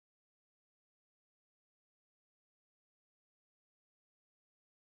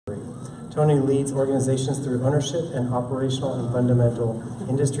Tony leads organizations through ownership and operational and fundamental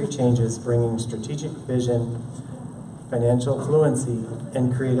industry changes, bringing strategic vision, financial fluency,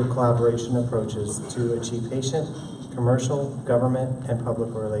 and creative collaboration approaches to achieve patient, commercial, government, and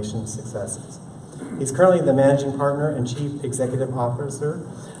public relations successes. He's currently the managing partner and chief executive officer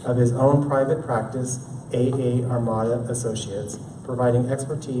of his own private practice, AA Armada Associates, providing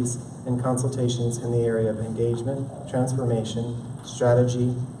expertise and consultations in the area of engagement, transformation,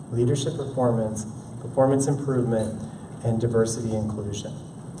 strategy, leadership performance, performance improvement, and diversity inclusion.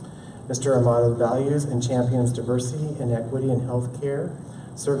 Mr. Armada values and champions diversity and equity in healthcare,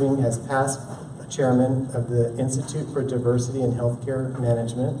 serving as past chairman of the Institute for Diversity in Healthcare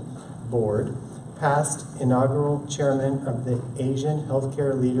Management Board, past inaugural chairman of the Asian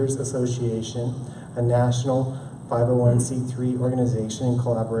Healthcare Leaders Association, a national 501c3 organization in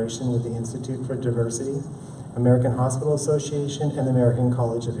collaboration with the Institute for Diversity, American Hospital Association, and the American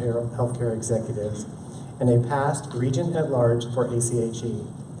College of Healthcare Executives, and a past regent at large for ACHE.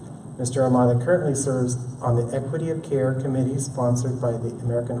 Mr. Armada currently serves on the Equity of Care Committee sponsored by the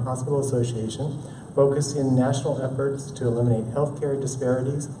American Hospital Association, focused in national efforts to eliminate healthcare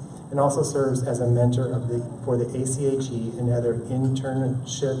disparities, and also serves as a mentor for the ACHE and other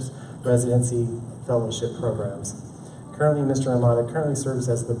internships, residency, fellowship programs. Currently, Mr. Armada currently serves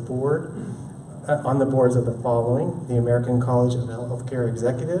as the board, on the boards of the following: the American College of Healthcare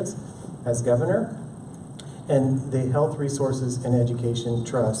Executives as governor, and the Health Resources and Education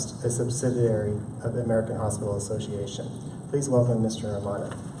Trust, a subsidiary of the American Hospital Association. Please welcome Mr.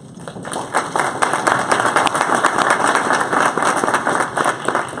 Armada.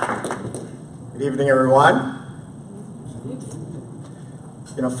 Good evening, everyone.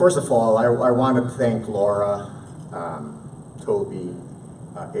 First of all, I want to thank Laura, Toby,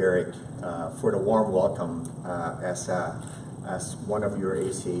 Eric, for the warm welcome as one of your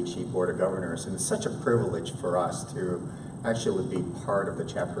ACHE Board of Governors. And it's such a privilege for us to actually be part of the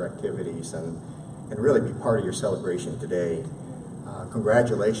chapter activities and really be part of your celebration today.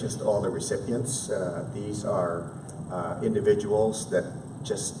 Congratulations to all the recipients. These are individuals that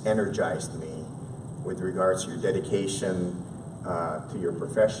just energized me with regards to your dedication to your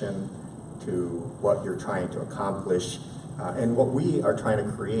profession, to what you're trying to accomplish, and what we are trying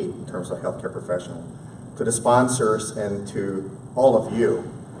to create in terms of healthcare professional. To the sponsors and to all of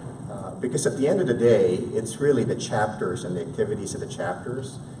you, because at the end of the day, it's really the chapters and the activities of the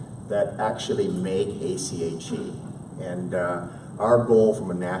chapters that actually make ACHE. And our goal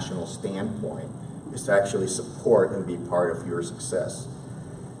from a national standpoint is to actually support and be part of your success.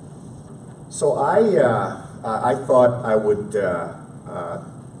 So I thought I would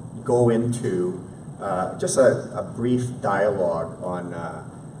go into just a brief dialogue on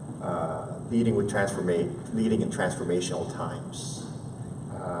leading in transformational times.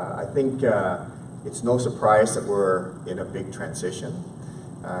 I think it's no surprise that we're in a big transition.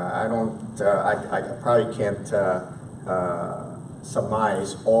 I probably can't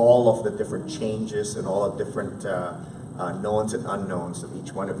surmise all of the different changes and all the different knowns and unknowns that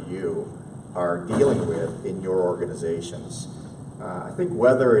each one of you are dealing with in your organizations. I think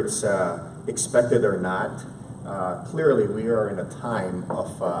whether it's expected or not, clearly we are in a time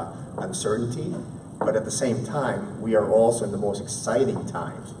of uncertainty, but at the same time, we are also in the most exciting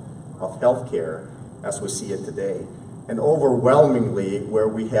time of healthcare as we see it today. And overwhelmingly, where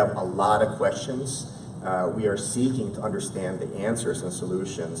we have a lot of questions, we are seeking to understand the answers and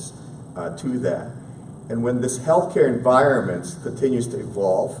solutions to that. And when this healthcare environment continues to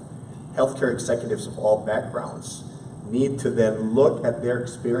evolve, healthcare executives of all backgrounds need to then look at their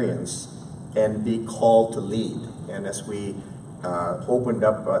experience and be called to lead. And as we opened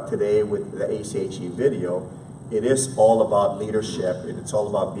up today with the ACHE video, it is all about leadership, and it's all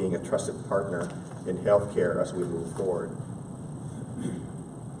about being a trusted partner in healthcare as we move forward.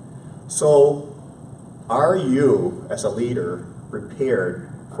 So, are you, as a leader, prepared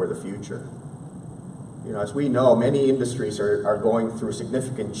for the future? As we know, many industries are going through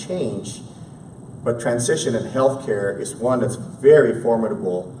significant change, but transition in healthcare is one that's very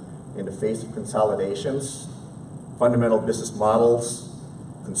formidable in the face of consolidations, fundamental business models,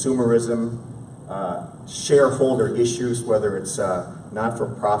 consumerism, shareholder issues, whether it's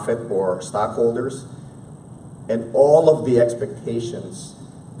not-for-profit or stockholders, and all of the expectations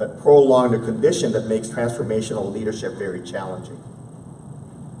that prolong the condition that makes transformational leadership very challenging.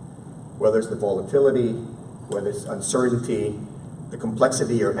 Whether it's the volatility, whether it's uncertainty, the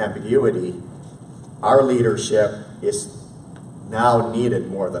complexity or ambiguity, our leadership is now needed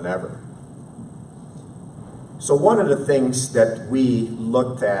more than ever. So one of the things that we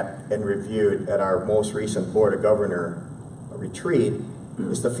looked at and reviewed at our most recent Board of Governor retreat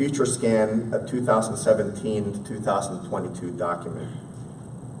is the Future Scan 2017 to 2022 document.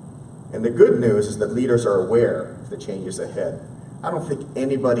 And the good news is that leaders are aware of the changes ahead. I don't think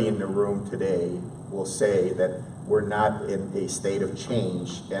anybody in the room today will say that we're not in a state of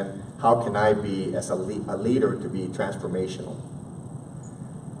change, and how can I be, as a leader, to be transformational.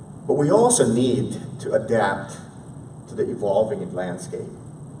 But we also need to adapt to the evolving landscape.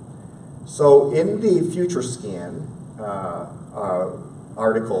 So in the Future Scan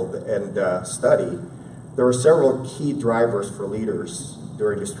article and study, there are several key drivers for leaders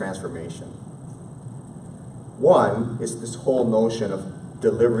during this transformation. One is this whole notion of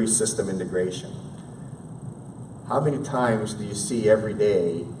delivery system integration. How many times do you see every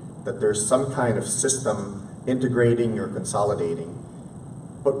day that there's some kind of system integrating or consolidating?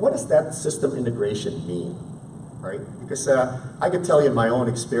 But what does that system integration mean, right? Because I can tell you in my own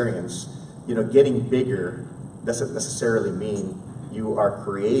experience, getting bigger doesn't necessarily mean you are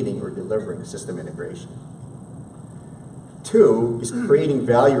creating or delivering system integration. Two is creating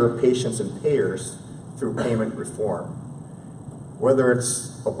value for patients and payers through payment reform. Whether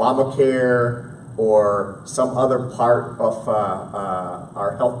it's Obamacare or some other part of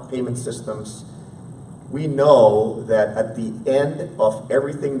our health payment systems, we know that at the end of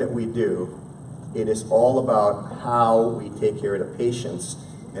everything that we do, it is all about how we take care of the patients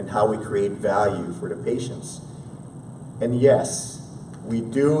and how we create value for the patients. And yes, we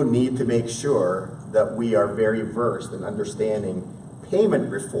do need to make sure that we are very versed in understanding payment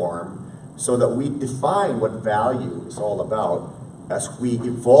reform so that we define what value is all about as we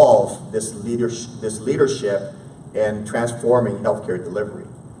evolve this leadership and transforming healthcare delivery.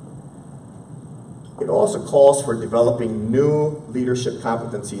 It also calls for developing new leadership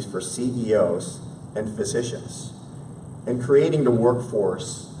competencies for CEOs and physicians and creating the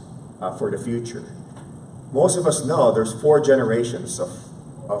workforce for the future. Most of us know there's 4 generations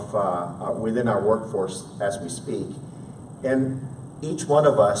within our workforce as we speak, and each one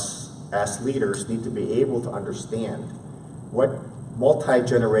of us as leaders need to be able to understand what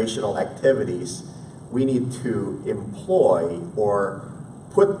multi-generational activities we need to employ or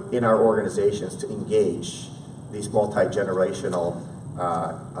put in our organizations to engage these multi-generational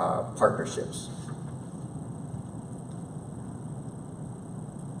partnerships.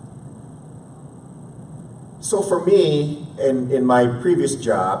 So for me, in my previous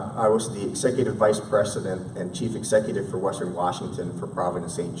job, I was the Executive Vice President and Chief Executive for Western Washington for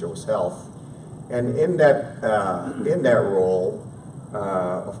Providence St. Joe's Health. And in that role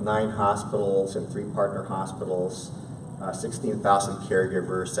of 9 hospitals and 3 partner hospitals, 16,000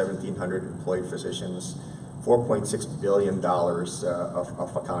 caregivers, 1,700 employed physicians, $4.6 billion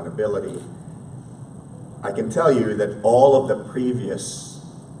of accountability, I can tell you that all of the previous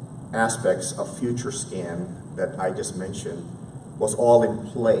aspects of Future Scan that I just mentioned was all in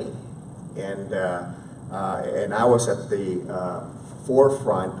play, and I was at the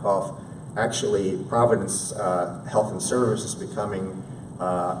forefront of actually Providence Health and Services becoming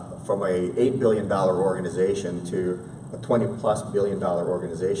from a $8 billion organization to a $20+ billion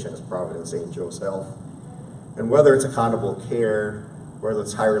organization as Providence St. Joe's Health. And whether it's accountable care, whether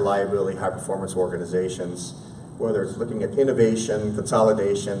it's high reliability, high performance organizations, whether it's looking at innovation,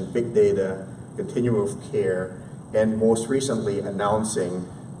 consolidation, big data, continuum of care, and most recently announcing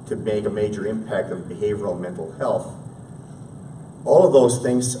to make a major impact on behavioral and mental health. All of those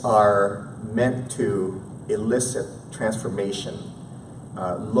things are meant to elicit transformation.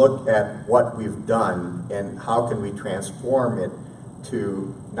 Look at what we've done and how can we transform it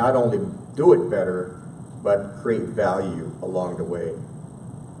to not only do it better, but create value along the way.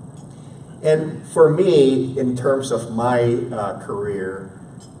 And for me, in terms of my career,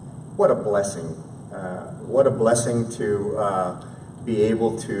 what a blessing. What a blessing to be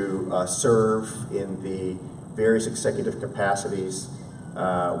able to serve in the various executive capacities,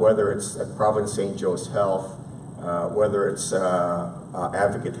 whether it's at Providence St. Joe's Health, whether it's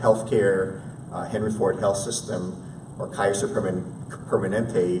Advocate Healthcare, Henry Ford Health System, or Kaiser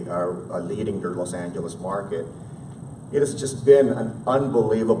Permanente, leading their Los Angeles market. It has just been an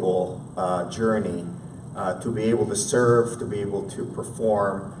unbelievable journey to be able to serve, to be able to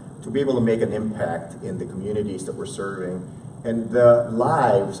perform, to be able to make an impact in the communities that we're serving and the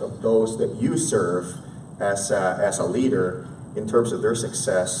lives of those that you serve as a leader in terms of their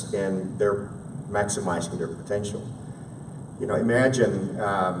success and their maximizing their potential. You know, imagine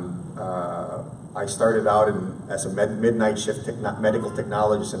I started out as a midnight shift medical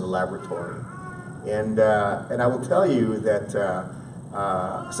technologist in the laboratory. And I will tell you that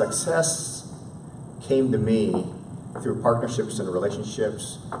success came to me through partnerships and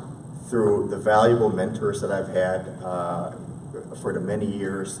relationships, through the valuable mentors that I've had, for the many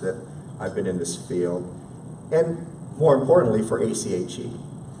years that I've been in this field, and more importantly for ACHE.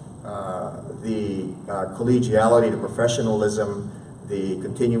 The collegiality, the professionalism, the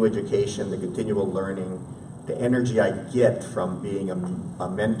continuing education, the continual learning, the energy I get from being a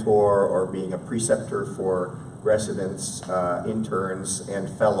mentor or being a preceptor for residents, interns, and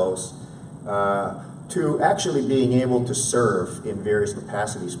fellows, to actually being able to serve in various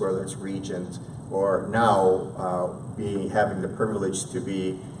capacities, whether it's regent or now having the privilege to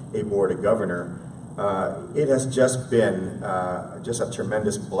be a board of governor. It has just been just a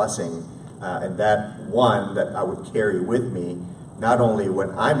tremendous blessing, and that one that I would carry with me, not only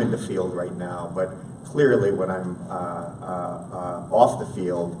when I'm in the field right now, but clearly when I'm off the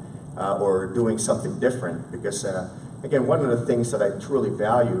field or doing something different. Because again, one of the things that I truly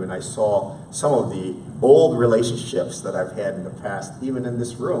value, and I saw some of the old relationships that I've had in the past, even in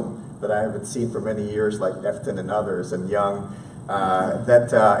this room, that I haven't seen for many years, like Efton and others, and Young,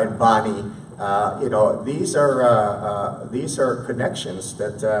 and Bonnie. You know, these are connections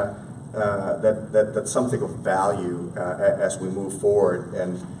that's something of value as we move forward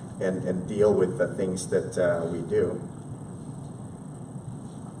and deal with the things that we do.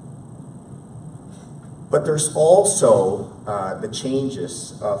 But there's also the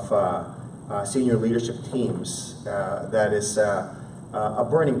changes of senior leadership teams that is a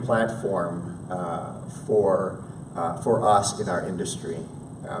burning platform for us in our industry.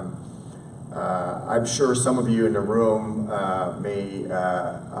 I'm sure some of you in the room may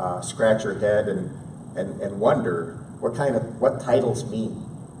scratch your head and wonder what titles mean,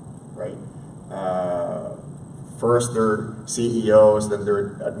 right? First they're CEOs, then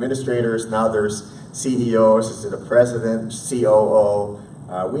they're administrators, now there's CEOs, is it a president, COO?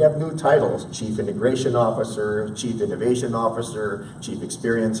 We have new titles: Chief Integration Officer, Chief Innovation Officer, Chief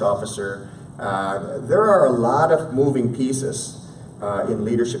Experience Officer. There are a lot of moving pieces in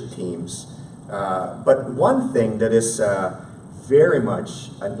leadership teams. But one thing that is very much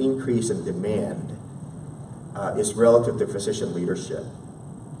an increase in demand is relative to physician leadership.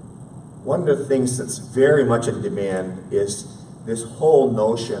 One of the things that's very much in demand is this whole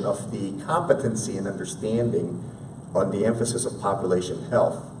notion of the competency and understanding on the emphasis of population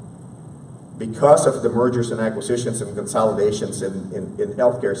health. Because of the mergers and acquisitions and consolidations in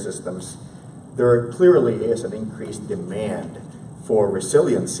healthcare systems, there clearly is an increased demand for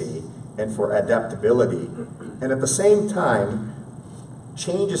resiliency and for adaptability. And at the same time,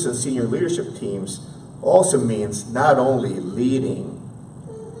 changes in senior leadership teams also means not only leading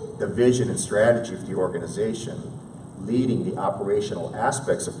the vision and strategy of the organization, leading the operational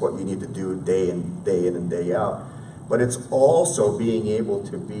aspects of what you need to do day in and day out, but it's also being able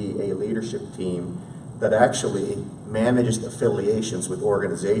to be a leadership team that actually manages affiliations with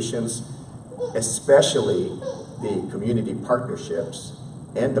organizations, especially the community partnerships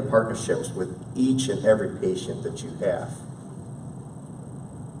and the partnerships with each and every patient that you have.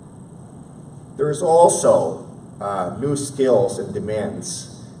 There's also new skills and demands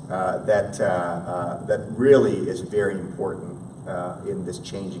that really is very important in this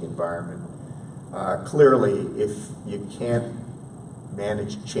changing environment. Clearly, if you can't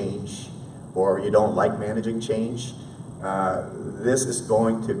manage change or you don't like managing change, this is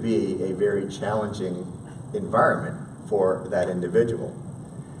going to be a very challenging environment for that individual.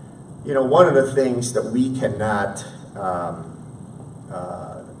 You know, one of the things that we cannot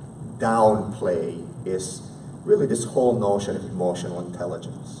downplay is really this whole notion of emotional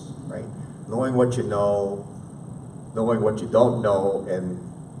intelligence, right? Knowing what you know, knowing what you don't know, and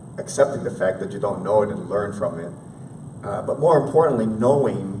accepting the fact that you don't know it and learn from it. But more importantly,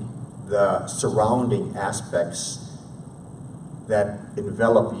 knowing the surrounding aspects that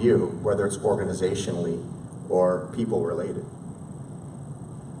envelop you, whether it's organizationally or people related.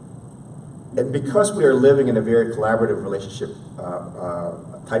 And because we are living in a very collaborative relationship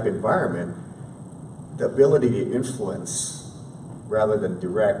type environment, the ability to influence rather than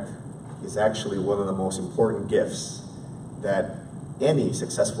direct is actually one of the most important gifts that any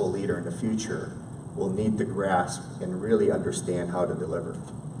successful leader in the future will need to grasp and really understand how to deliver.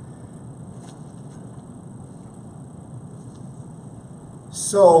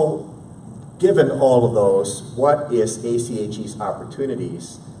 So, given all of those, what is ACHE's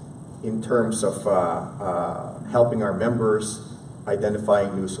opportunities in terms of helping our members,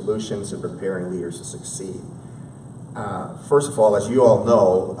 identifying new solutions, and preparing leaders to succeed? First of all, as you all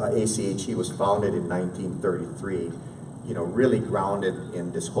know, ACHE was founded in 1933, you know, really grounded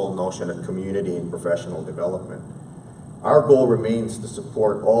in this whole notion of community and professional development. Our goal remains to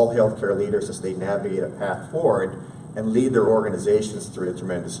support all healthcare leaders as they navigate a path forward and lead their organizations through a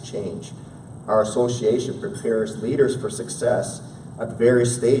tremendous change. Our association prepares leaders for success at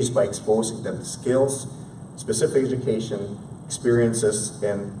various stages by exposing them to skills, specific education, experiences,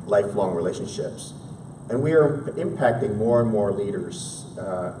 and lifelong relationships. And we are impacting more and more leaders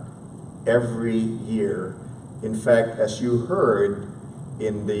every year. In fact, as you heard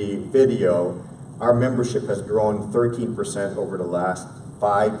in the video, our membership has grown 13% over the last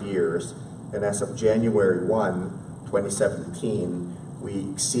 5 years, and as of January 1, 2017,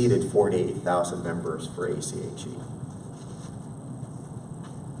 we exceeded 48,000 members for ACHE.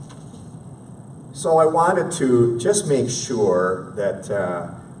 So I wanted to just make sure that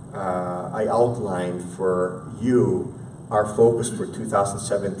I outlined for you our focus for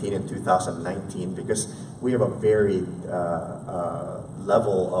 2017 and 2019, because we have a varied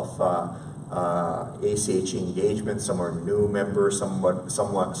level of ACHE engagement. Some are new members, some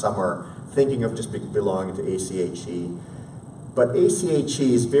are thinking of just belonging to ACHE. But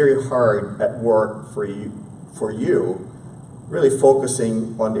ACHE is very hard at work for you, really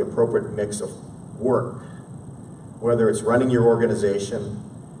focusing on the appropriate mix of work, whether it's running your organization,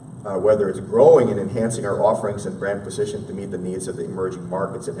 whether it's growing and enhancing our offerings and brand position to meet the needs of the emerging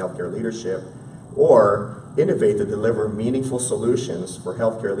markets in healthcare leadership, or innovate to deliver meaningful solutions for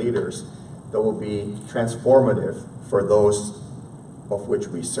healthcare leaders that will be transformative for those of which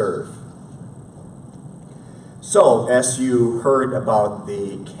we serve. So, as you heard about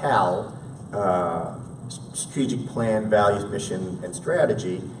the CAHL strategic plan, values, mission, and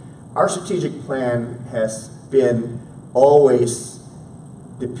strategy, our strategic plan has been always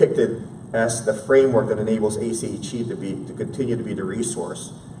depicted as the framework that enables ACHE to continue to be the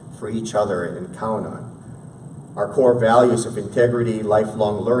resource for each other and count on. Our core values of integrity,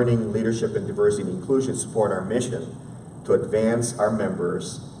 lifelong learning, leadership, and diversity and inclusion support our mission to advance our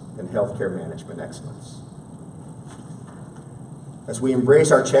members in healthcare management excellence. As we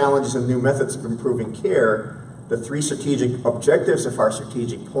embrace our challenges and new methods of improving care, the 3 strategic objectives of our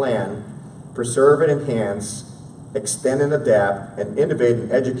strategic plan, preserve and enhance, extend and adapt, and innovate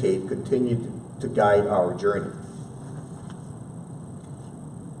and educate, continue to guide our journey.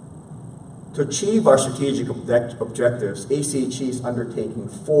 To achieve our strategic objectives, ACHE is undertaking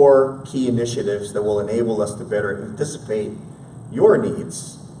 4 key initiatives that will enable us to better anticipate your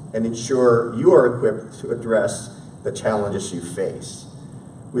needs and ensure you are equipped to address the challenges you face.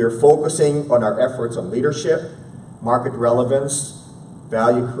 We are focusing on our efforts on leadership, market relevance,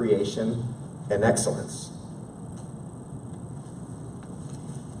 value creation, and excellence.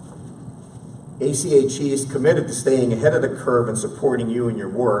 ACHE is committed to staying ahead of the curve and supporting you in your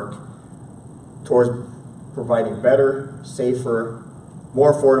work towards providing better, safer,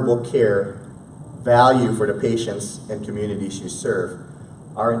 more affordable care, value for the patients and communities you serve.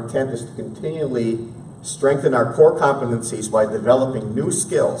 Our intent is to continually strengthen our core competencies by developing new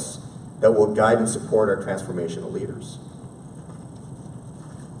skills that will guide and support our transformational leaders.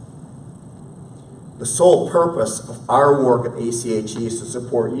 The sole purpose of our work at ACHE is to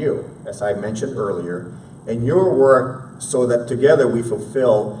support you, as I mentioned earlier, and your work so that together we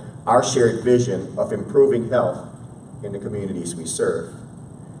fulfill our shared vision of improving health in the communities we serve.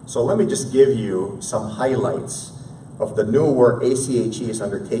 So let me just give you some highlights of the new work ACHE is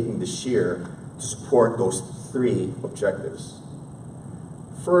undertaking this year to support those 3 objectives.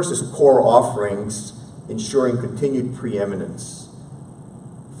 First is core offerings, ensuring continued preeminence.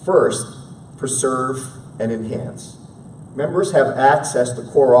 First, preserve and enhance. Members have access to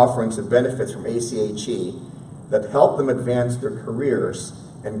core offerings and benefits from ACHE that help them advance their careers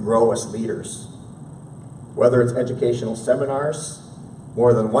and grow as leaders. Whether it's educational seminars,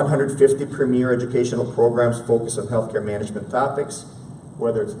 more than 150 premier educational programs focused on healthcare management topics,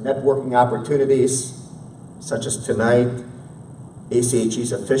 whether it's networking opportunities, such as tonight,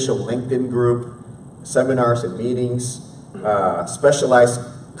 ACHE's official LinkedIn group, seminars and meetings, specialized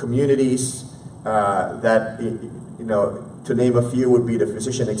communities that, to name a few, would be the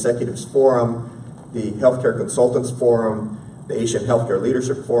Physician Executives Forum, the Healthcare Consultants Forum, the Asian Healthcare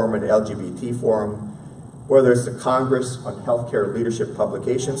Leadership Forum, and the LGBT Forum, whether it's the Congress on Healthcare Leadership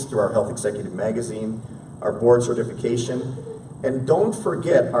Publications through our Health Executive Magazine, our board certification, and don't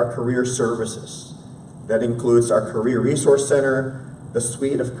forget our career services. That includes our Career Resource Center, the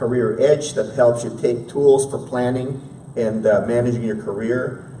suite of Career Edge that helps you take tools for planning and managing your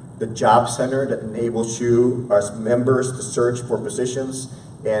career, the Job Center that enables you, as members, to search for positions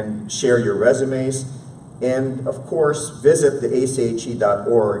and share your resumes, and of course, visit the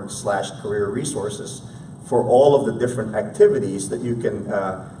ache.org/career resources for all of the different activities that you can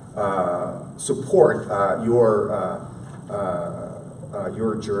support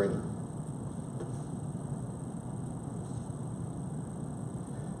your journey.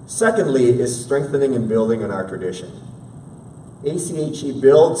 Secondly is strengthening and building on our tradition. ACHE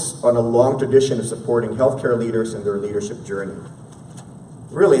builds on a long tradition of supporting healthcare leaders in their leadership journey.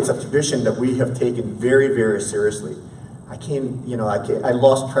 Really, it's a tradition that we have taken very, very seriously. I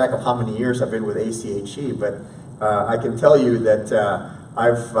lost track of how many years I've been with ACHE, but I can tell you that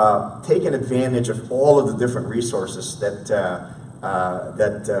I've taken advantage of all of the different resources that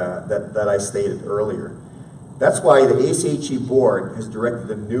I stated earlier. That's why the ACHE board has directed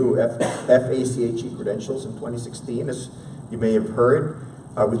the new FACHE credentials in 2016, as you may have heard.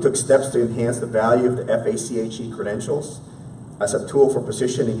 We took steps to enhance the value of the FACHE credentials as a tool for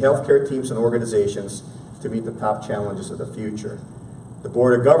positioning healthcare teams and organizations to meet the top challenges of the future. The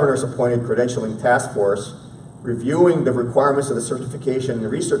Board of Governors appointed credentialing task force, reviewing the requirements of the certification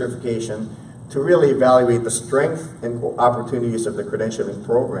and recertification to really evaluate the strength and opportunities of the credentialing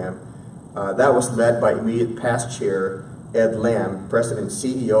program. That was led by immediate past chair Ed Lamb, President and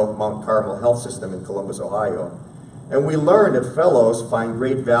CEO of Mount Carmel Health System in Columbus, Ohio. And we learned that fellows find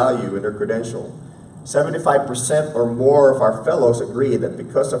great value in their credential. 75% or more of our fellows agree that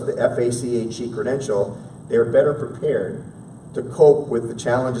because of the FACHE credential, they are better prepared to cope with the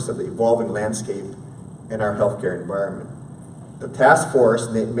challenges of the evolving landscape in our healthcare environment. The task force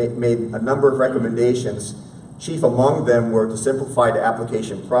made a number of recommendations. Chief among them were to simplify the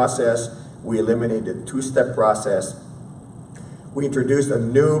application process. We eliminated the two-step process. We introduced a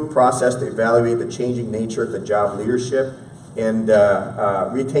new process to evaluate the changing nature of the job leadership and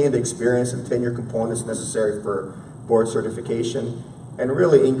retain the experience and tenure components necessary for board certification, and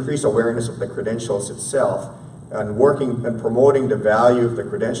really increase awareness of the credentials itself, and working and promoting the value of the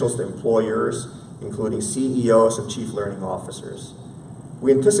credentials to employers, including CEOs and chief learning officers.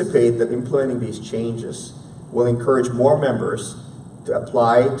 We anticipate that implementing these changes will encourage more members to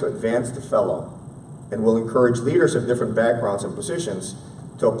apply to advance to fellow, and will encourage leaders of different backgrounds and positions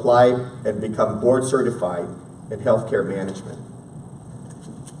to apply and become board certified in healthcare management.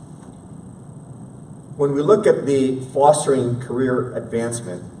 When we look at the fostering career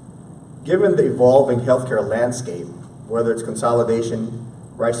advancement, given the evolving healthcare landscape, whether it's consolidation,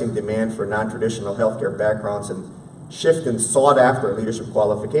 rising demand for non-traditional healthcare backgrounds, and shift in sought-after leadership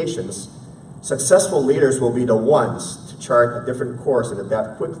qualifications, successful leaders will be the ones to chart a different course and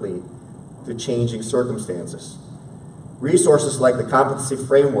adapt quickly to changing circumstances. Resources like the Competency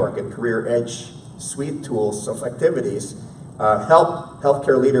Framework and Career Edge suite tools of activities help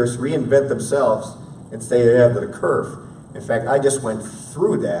healthcare leaders reinvent themselves and stay ahead of the curve. In fact, I just went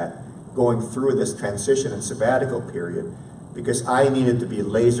through that, going through this transition and sabbatical period, because I needed to be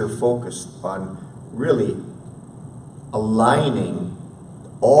laser focused on really aligning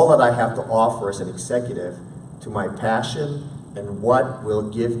all that I have to offer as an executive to my passion and what will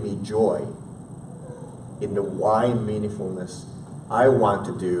give me joy in the why and meaningfulness I want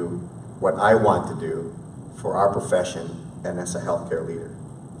to do what I want to do for our profession and as a healthcare leader.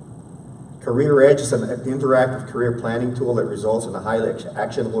 Career Edge is an interactive career planning tool that results in a highly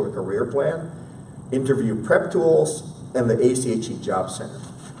actionable career plan, interview prep tools, and the ACHE Job Center.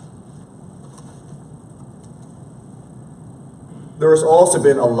 There has also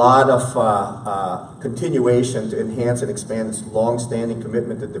been a lot of continuation to enhance and expand its long-standing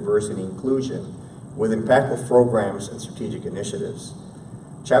commitment to diversity and inclusion with impactful programs and strategic initiatives.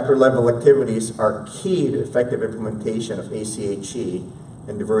 Chapter-level activities are key to effective implementation of ACHE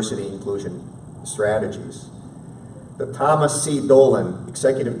and diversity and inclusion strategies. The Thomas C. Dolan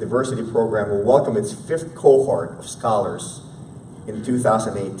Executive Diversity Program will welcome its 5th cohort of scholars in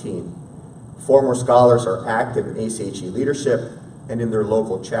 2018. Former scholars are active in ACHE leadership and in their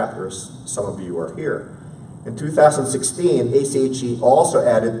local chapters. Some of you are here. In 2016, ACHE also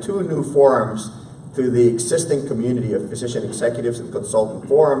added 2 new forums to the existing community of physician executives and consultant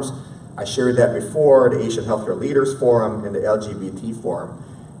forums. I shared that before, the Asian Healthcare Leaders Forum and the LGBT Forum.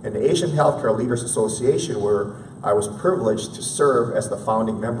 And the Asian Healthcare Leaders Association, where I was privileged to serve as the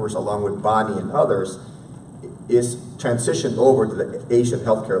founding members along with Bonnie and others, is transitioned over to the Asian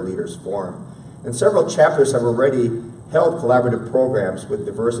Healthcare Leaders Forum. And several chapters have already held collaborative programs with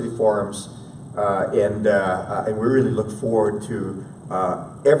diversity forums, and we really look forward to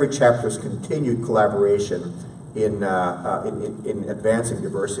every chapter's continued collaboration in advancing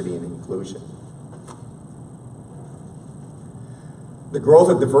diversity and inclusion. The growth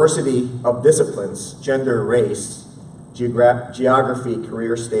of diversity of disciplines, gender, race, geography,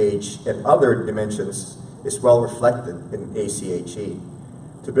 career stage, and other dimensions is well reflected in ACHE.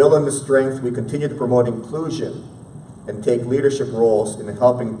 To build on this strength, we continue to promote inclusion and take leadership roles in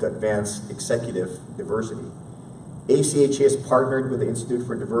helping to advance executive diversity. ACHE has partnered with the Institute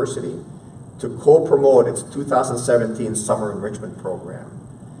for Diversity to co-promote its 2017 Summer Enrichment Program.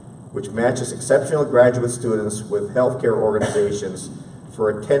 which matches exceptional graduate students with healthcare organizations for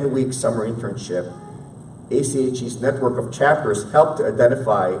a 10-week summer internship. ACHE's network of chapters helped to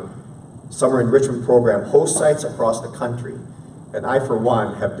identify summer enrichment program host sites across the country. And I, for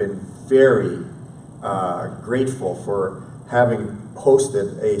one, have been very grateful for having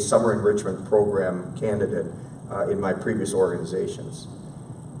hosted a summer enrichment program candidate in my previous organizations.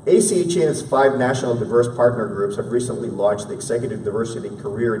 ACHE and its 5 national diverse partner groups have recently launched the Executive Diversity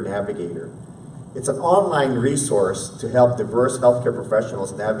Career Navigator. It's an online resource to help diverse healthcare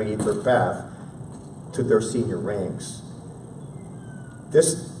professionals navigate their path to their senior ranks.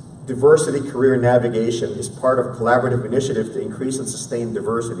 This Diversity Career Navigation is part of a collaborative initiative to increase and sustain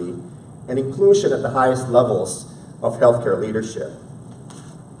diversity and inclusion at the highest levels of healthcare leadership.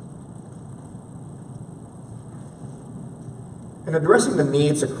 In addressing the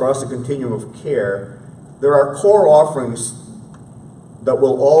needs across the continuum of care, there are core offerings that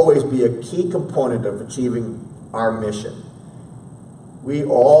will always be a key component of achieving our mission. We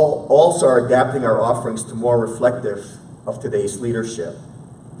all also are adapting our offerings to more reflective of today's leadership.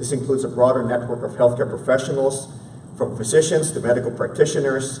 This includes a broader network of healthcare professionals, from physicians to medical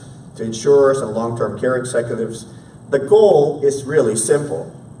practitioners, to insurers and long-term care executives. The goal is really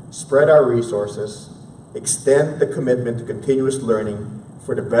simple: spread our resources, extend the commitment to continuous learning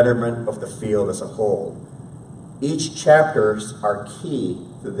for the betterment of the field as a whole. Each chapters are key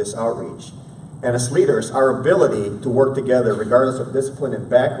to this outreach. And as leaders, our ability to work together, regardless of discipline and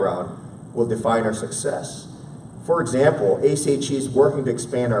background, will define our success. For example, ACHE is working to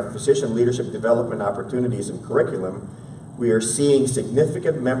expand our physician leadership development opportunities and curriculum. We are seeing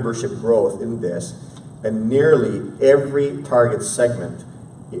significant membership growth in this, and nearly every target segment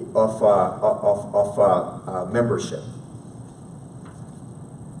of membership.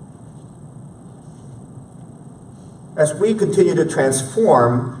 As we continue to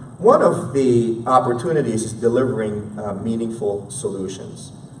transform, one of the opportunities is delivering meaningful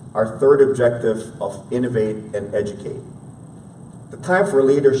solutions. Our third objective of innovate and educate. The time for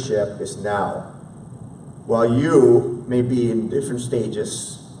leadership is now. While you may be in different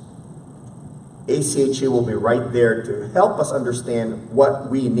stages, ACHE will be right there to help us understand what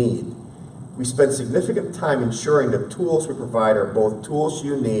we need. We spend significant time ensuring the tools we provide are both tools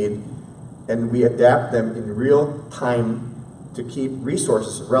you need, and we adapt them in real time to keep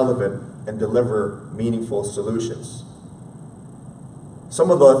resources relevant and deliver meaningful solutions. Some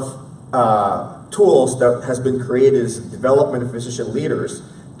of the tools that has been created is development of physician leaders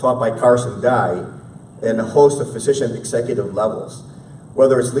taught by Carson Dye and a host of physician executive levels.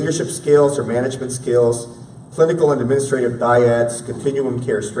 Whether it's leadership skills or management skills, clinical and administrative dyads, continuum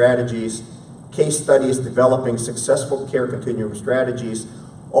care strategies, case studies developing successful care continuum strategies,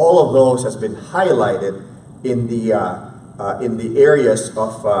 all of those has been highlighted in the areas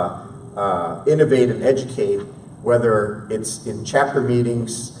of innovate and educate, whether it's in chapter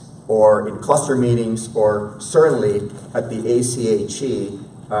meetings or in cluster meetings or certainly at the ACHE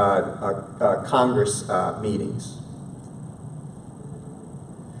Congress meetings.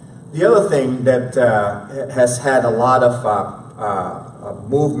 The other thing that has had a lot of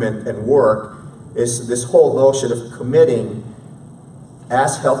movement and work is this whole notion of committing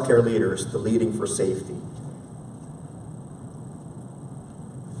as healthcare leaders to leading for safety.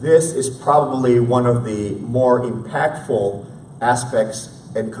 This is probably one of the more impactful aspects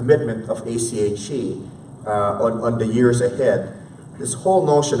and commitment of ACHE on the years ahead. This whole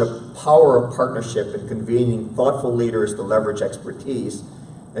notion of power of partnership and convening thoughtful leaders to leverage expertise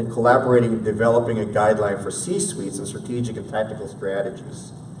and collaborating and developing a guideline for C-suites and strategic and tactical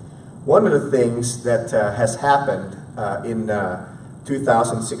strategies. One of the things that has happened in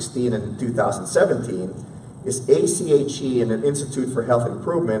 2016 and 2017 is ACHE and an Institute for Health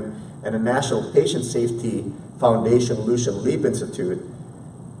Improvement and a National Patient Safety Foundation, Lucian Leap Institute,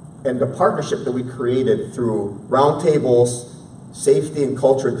 and the partnership that we created through roundtables, safety and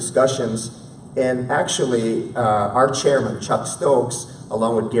culture discussions, and actually our chairman, Chuck Stokes,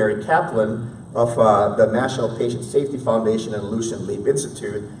 along with Gary Kaplan of the National Patient Safety Foundation and Lucian Leap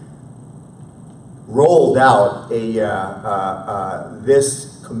Institute, rolled out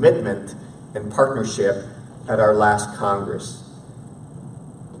this commitment and partnership at our last Congress.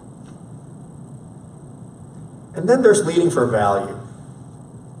 And then there's leading for value.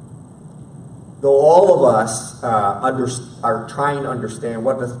 Though all of us are trying to understand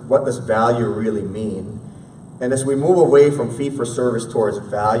what does value really mean, and as we move away from fee-for-service towards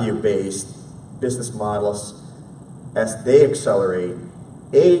value-based business models, as they accelerate,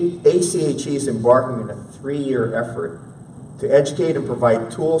 ACHE is embarking on a 3-year effort to educate and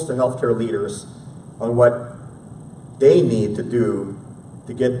provide tools to healthcare leaders on what they need to do to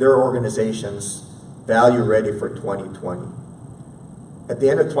to get their organizations value ready for 2020. At the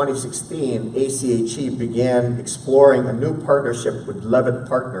end of 2016, ACHE began exploring a new partnership with Levitt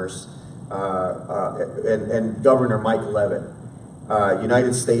Partners and Governor Mike Levitt,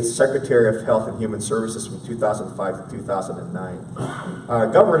 United States Secretary of Health and Human Services from 2005 to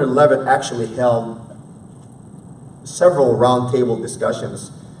 2009. Governor Levitt actually held several roundtable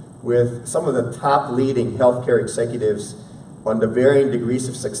discussions with some of the top leading healthcare executives on the varying degrees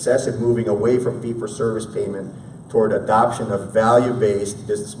of success in moving away from fee-for-service payment toward adoption of value-based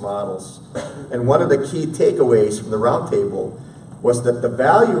business models. And one of the key takeaways from the roundtable was that the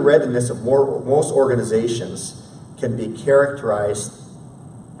value readiness of most organizations can be characterized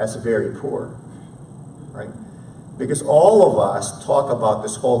as very poor, right? Because all of us talk about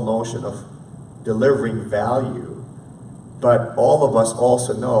this whole notion of delivering value, but all of us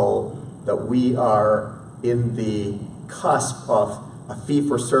also know that we are in the cusp of a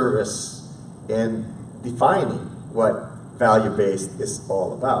fee-for-service and defining what value-based is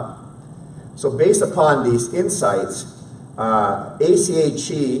all about. So based upon these insights,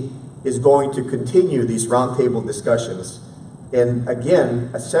 ACHE is going to continue these roundtable discussions and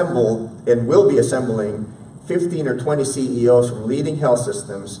again assemble and will be assembling 15 or 20 CEOs from leading health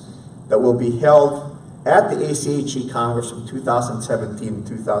systems that will be held at the ACHE Congress from 2017 to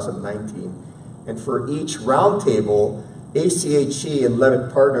 2019. And for each roundtable, ACHE and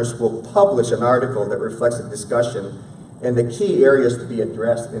Levitt Partners will publish an article that reflects the discussion and the key areas to be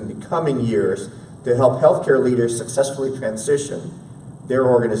addressed in the coming years to help healthcare leaders successfully transition their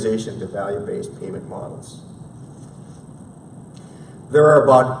organization to value-based payment models. There are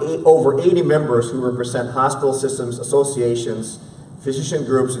about over 80 members who represent hospital systems, associations, physician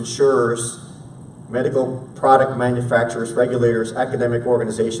groups, insurers, medical product manufacturers, regulators, academic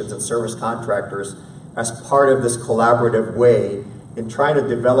organizations, and service contractors as part of this collaborative way in trying to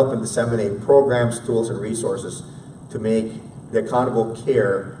develop and disseminate programs, tools, and resources to make the accountable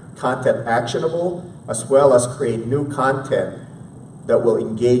care content actionable, as well as create new content that will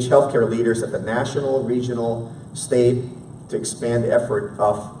engage healthcare leaders at the national, regional, state to expand the effort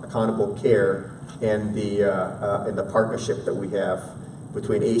of accountable care and the partnership that we have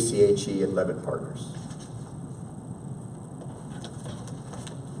between ACHE and Levitt Partners.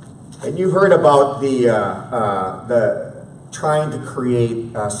 And you heard about the trying to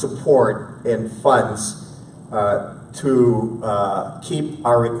create support and funds to keep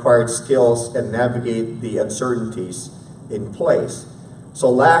our required skills and navigate the uncertainties in place. So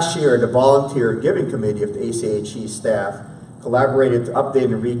last year, the Volunteer Giving Committee of the ACHE staff collaborated to update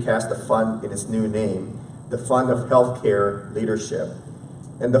and recast the fund in its new name, the Fund of Healthcare Leadership.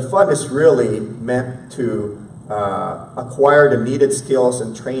 And the fund is really meant to acquire the needed skills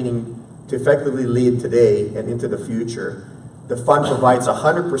and training to effectively lead today and into the future. The fund provides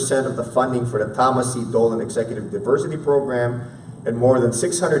 100% of the funding for the Thomas C. Dolan Executive Diversity Program, and more than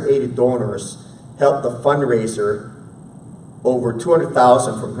 680 donors helped the fundraiser, over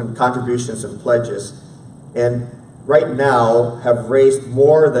 $200,000 from contributions and pledges, and right now have raised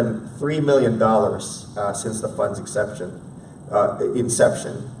more than $3 million since the fund's inception.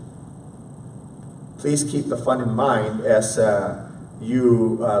 Please keep the fund in mind as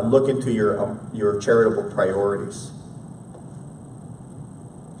you look into your charitable priorities.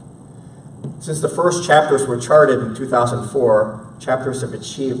 Since the first chapters were charted in 2004, chapters have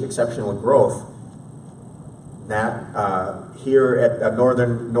achieved exceptional growth. Here at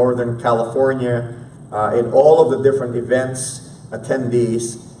Northern California, in all of the different events,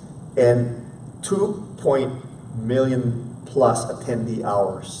 attendees, and 2 million plus attendee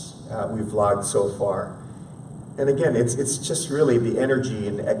hours we've logged so far. And again, it's just really the energy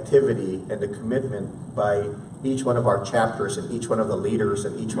and the activity and the commitment by each one of our chapters and each one of the leaders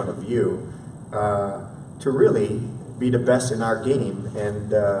and each one of you to really be the best in our game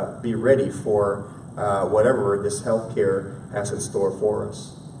and be ready for whatever this healthcare has in store for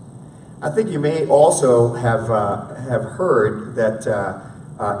us. I think you may also have heard that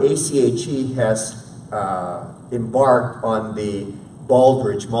ACHE has embarked on the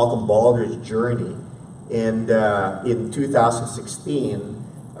Malcolm Baldrige journey, and in 2016,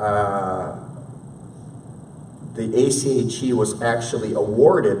 the ACHE was actually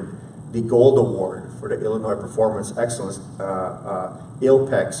awarded the Gold Award for the Illinois Performance Excellence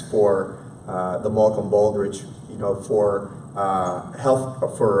ILPEX for the Malcolm Baldrige, for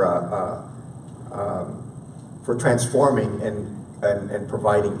for transforming and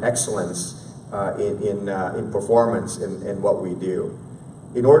providing excellence in performance in what we do.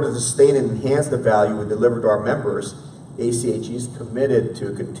 In order to sustain and enhance the value we deliver to our members, ACHE is committed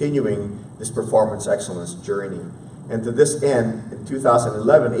to continuing this performance excellence journey. And to this end, in in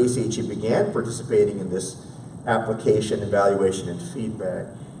 2011, ACHE began participating in this application, evaluation, and feedback.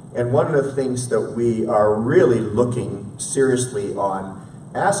 And one of the things that we are really looking seriously on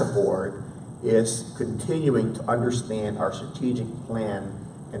as a board is continuing to understand our strategic plan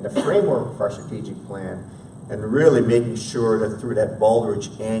and the framework of our strategic plan, and really making sure that through that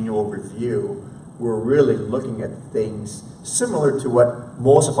Baldrige annual review, we're really looking at things similar to what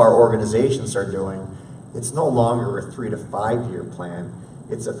most of our organizations are doing. It's no longer a 3 to 5 year plan.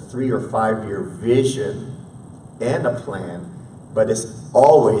 It's a 3 or 5 year vision and a plan, but it's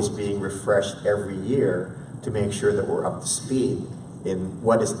always being refreshed every year to make sure that we're up to speed in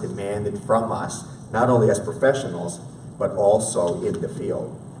what is demanded from us, not only as professionals, but also in the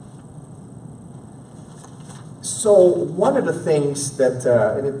field. So one of the things that,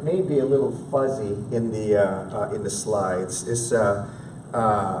 and it may be a little fuzzy in the slides, is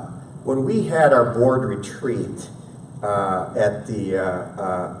when we had our board retreat at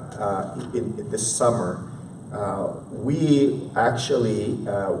in this summer, we actually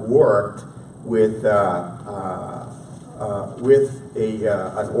worked with an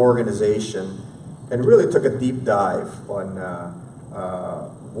organization and really took a deep dive on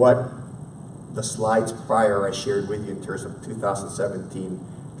what the slides prior I shared with you in terms of 2017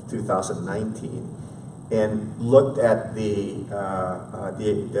 to 2019, and looked at the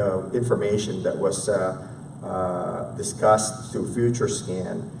information that was discussed through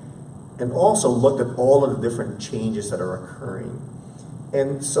FutureScan, and also looked at all of the different changes that are occurring.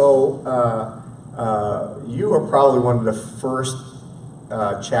 And so you are probably one of the first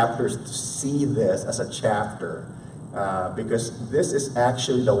chapters to see this as a chapter, because this is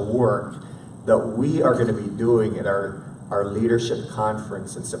actually the work that we are going to be doing at our leadership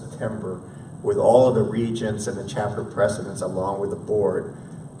conference in September with all of the regions and the chapter presidents along with the board,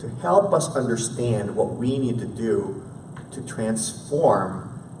 to help us understand what we need to do to transform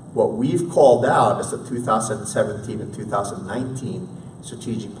what we've called out as the 2017 and 2019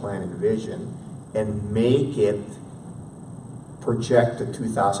 strategic plan and vision, and make it project to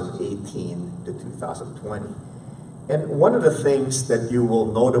 2018 to 2020. And one of the things that you will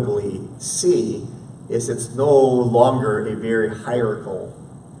notably see is it's no longer a very hierarchical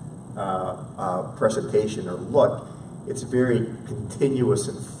presentation or look. It's very continuous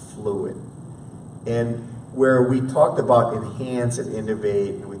and fluid. And where we talked about enhance and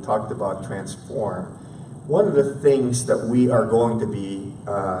innovate, and we talked about transform, one of the things that we are going to be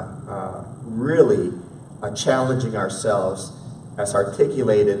really challenging ourselves, as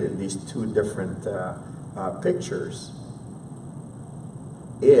articulated in these two different pictures,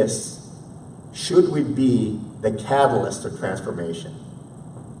 is should we be the catalyst of transformation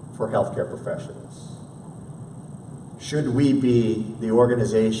for healthcare professionals? Should we be the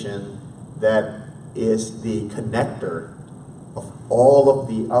organization that is the connector of all of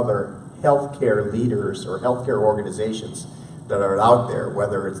the other healthcare leaders or healthcare organizations that are out there,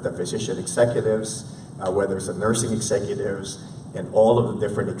 whether it's the physician executives, whether it's the nursing executives, and all of the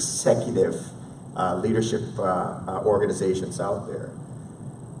different executive leadership organizations out there.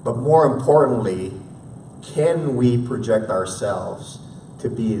 But more importantly, can we project ourselves to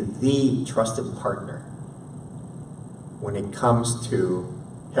be the trusted partner when it comes to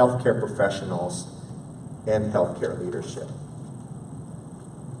healthcare professionals and healthcare leadership?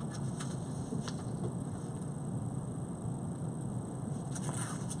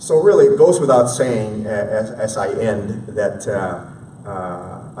 So really, it goes without saying, as I end, that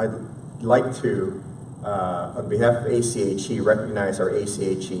I'd like to, on behalf of ACHE, recognize our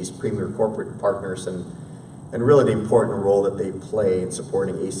ACHE's premier corporate partners and really the important role that they play in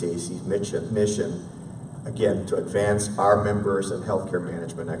supporting ACHE's mission, again, to advance our members in healthcare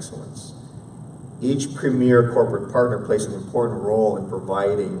management excellence. Each premier corporate partner plays an important role in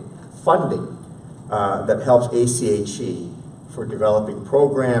providing funding that helps ACHE for developing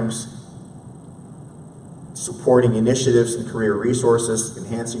programs, supporting initiatives and career resources,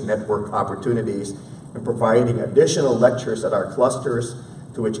 enhancing network opportunities, and providing additional lectures at our clusters,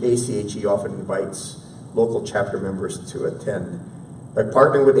 to which ACHE often invites local chapter members to attend. By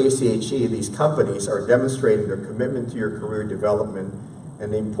partnering with ACHE, these companies are demonstrating their commitment to your career development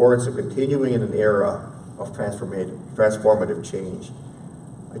and the importance of continuing in an era of transformative change.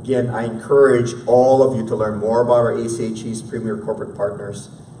 Again, I encourage all of you to learn more about our ACHE's premier corporate partners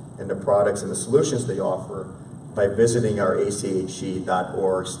and the products and the solutions they offer by visiting our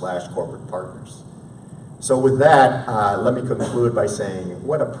ache.org/corporate partners. So with that, let me conclude by saying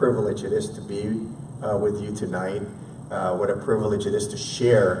what a privilege it is to be with you tonight. What a privilege it is to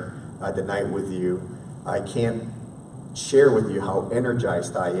share the night with you. I can't share with you how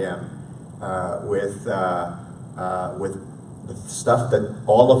energized I am with the the stuff that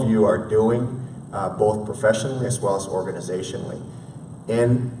all of you are doing, both professionally as well as organizationally.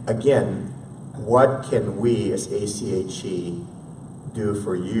 And again, what can we as ACHE do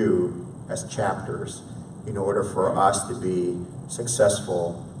for you as chapters in order for us to be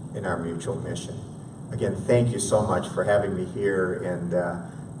successful in our mutual mission? Again, thank you so much for having me here, and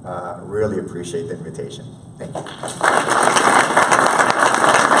really appreciate the invitation. Thank you.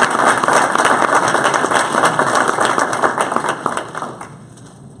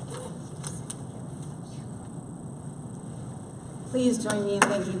 Please join me in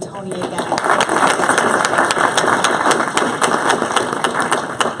thanking Tony again.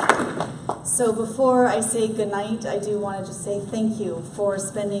 So before I say goodnight, I do want to just say thank you for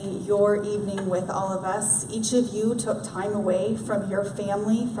spending your evening with all of us. Each of you took time away from your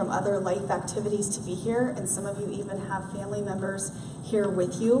family, from other life activities to be here, and some of you even have family members here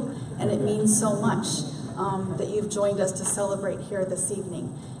with you, and it means so much that you've joined us to celebrate here this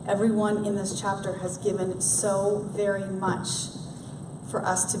evening. Everyone in this chapter has given so very much for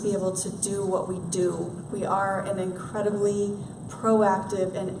us to be able to do what we do. We are an incredibly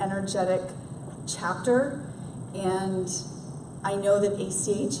proactive and energetic chapter, and I know that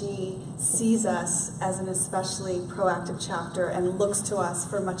ACHE sees us as an especially proactive chapter and looks to us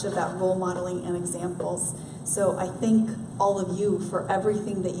for much of that role modeling and examples. So I thank all of you for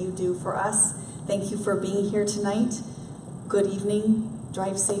everything that you do for us. Thank you for being here tonight. Good evening.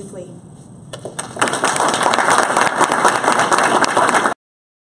 Drive safely.